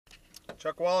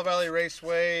Chuckwalla Valley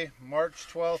Raceway, March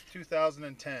 12th,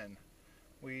 2010.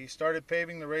 We started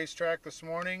paving the racetrack this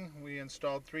morning. We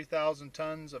installed 3,000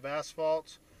 tons of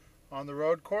asphalt on the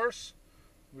road course.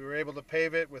 We were able to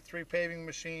pave it with 3 paving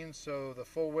machines, so the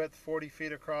full width, 40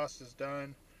 feet across, is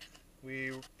done.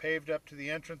 We paved up to the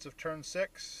entrance of turn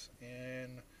 6,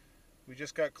 and we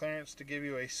just got clearance to give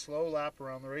you a slow lap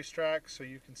around the racetrack so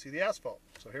you can see the asphalt.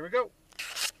 So here we go.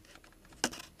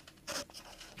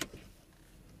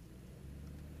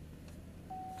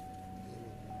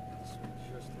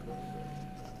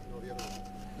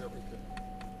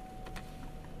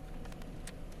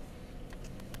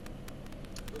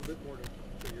 A little bit more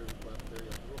to your left there, yeah.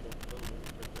 A little more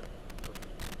right there. Perfect.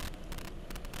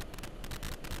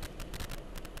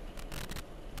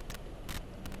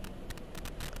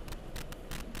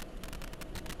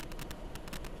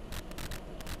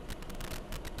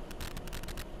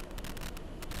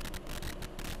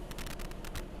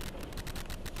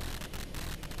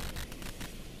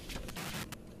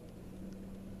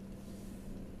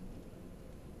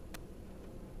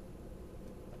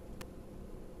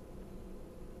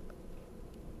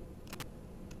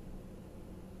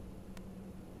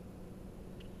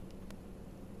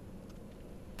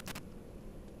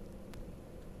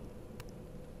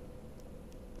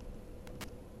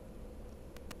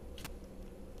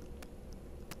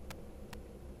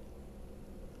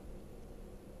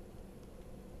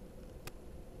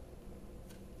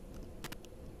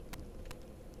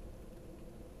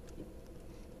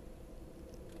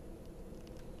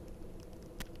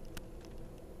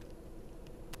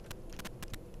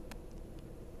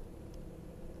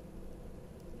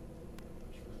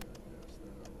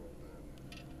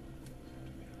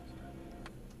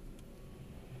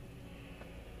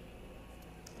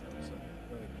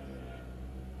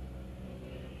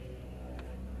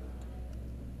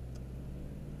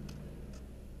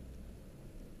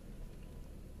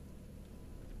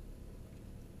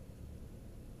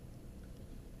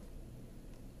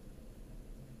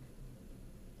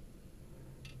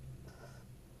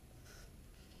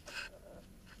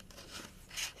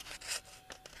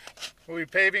 We'll be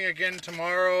paving again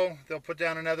tomorrow. They'll put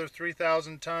down another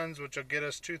 3,000 tons, which will get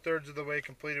us 2/3 of the way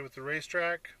completed with the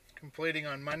racetrack, completing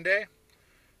on Monday.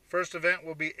 First event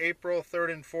will be April 3rd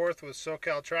and 4th with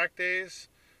SoCal Track Days.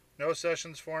 No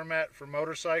sessions format for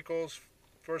motorcycles.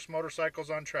 First motorcycles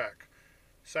on track.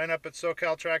 Sign up at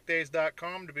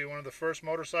SoCalTrackDays.com to be one of the first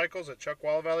motorcycles at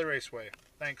Chuckwalla Valley Raceway.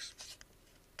 Thanks.